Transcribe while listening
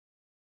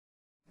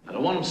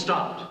don't want him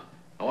stopped.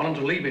 I want him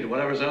to lead me to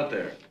whatever's out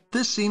there.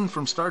 This scene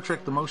from Star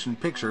Trek The Motion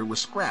Picture was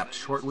scrapped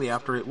shortly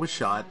after it was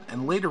shot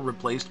and later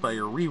replaced by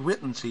a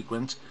rewritten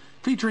sequence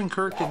featuring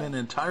Kirk in an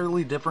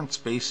entirely different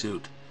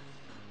spacesuit.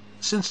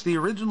 Since the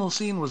original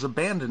scene was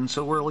abandoned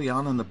so early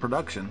on in the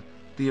production,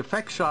 the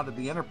effects shot of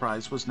the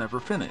Enterprise was never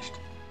finished.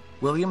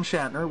 William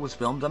Shatner was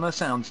filmed on a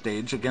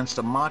soundstage against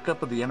a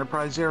mock-up of the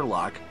Enterprise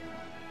airlock,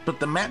 but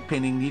the matte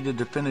painting needed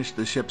to finish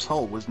the ship's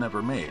hull was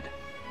never made.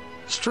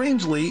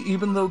 Strangely,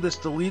 even though this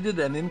deleted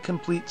and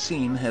incomplete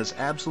scene has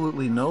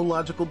absolutely no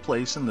logical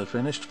place in the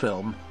finished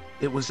film,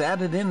 it was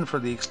added in for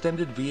the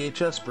extended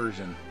VHS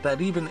version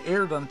that even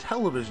aired on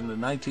television in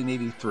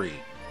 1983.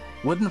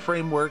 Wooden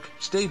framework,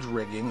 stage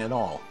rigging, and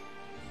all.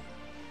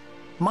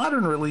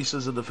 Modern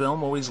releases of the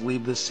film always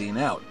leave this scene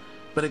out,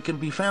 but it can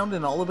be found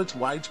in all of its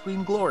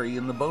widescreen glory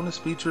in the bonus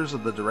features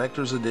of the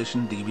Director's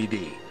Edition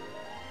DVD.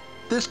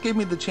 This gave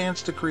me the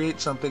chance to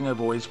create something I've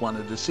always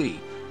wanted to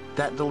see,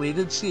 that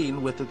deleted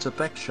scene with its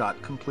effects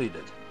shot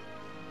completed.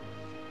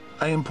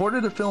 I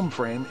imported a film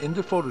frame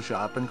into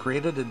Photoshop and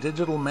created a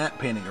digital matte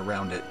painting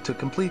around it to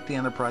complete the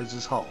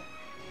Enterprise's hull.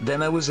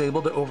 Then I was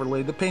able to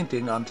overlay the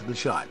painting onto the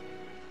shot.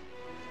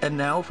 And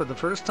now, for the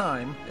first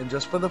time, and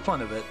just for the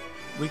fun of it,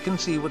 we can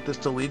see what this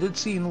deleted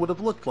scene would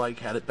have looked like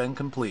had it been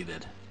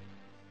completed.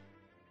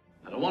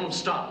 I don't want him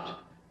stopped.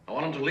 I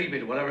want him to lead me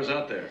to whatever's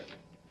out there.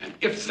 And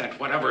if that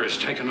whatever has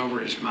taken over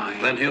his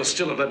mind... Then he'll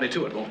still have led me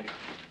to it, won't he?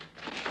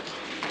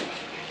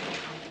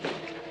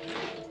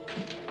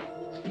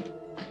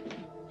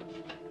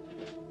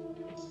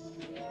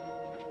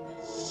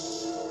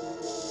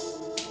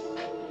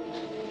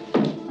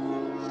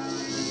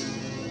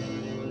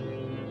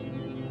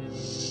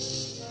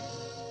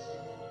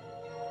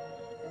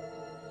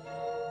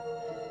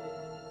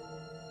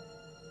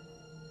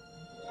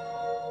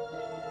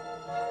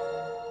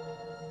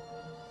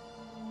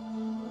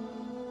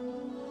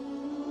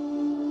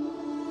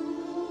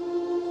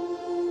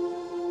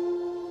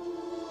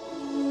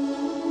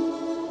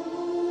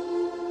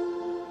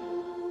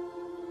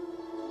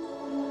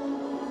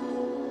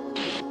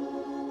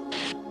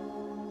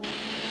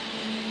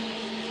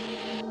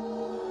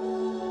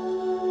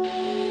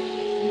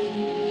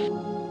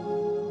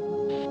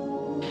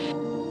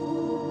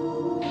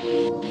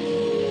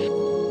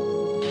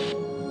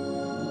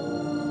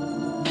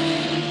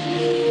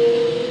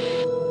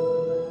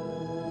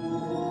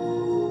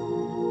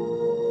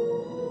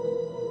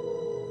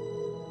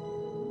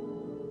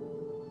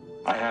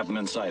 I have him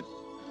in sight.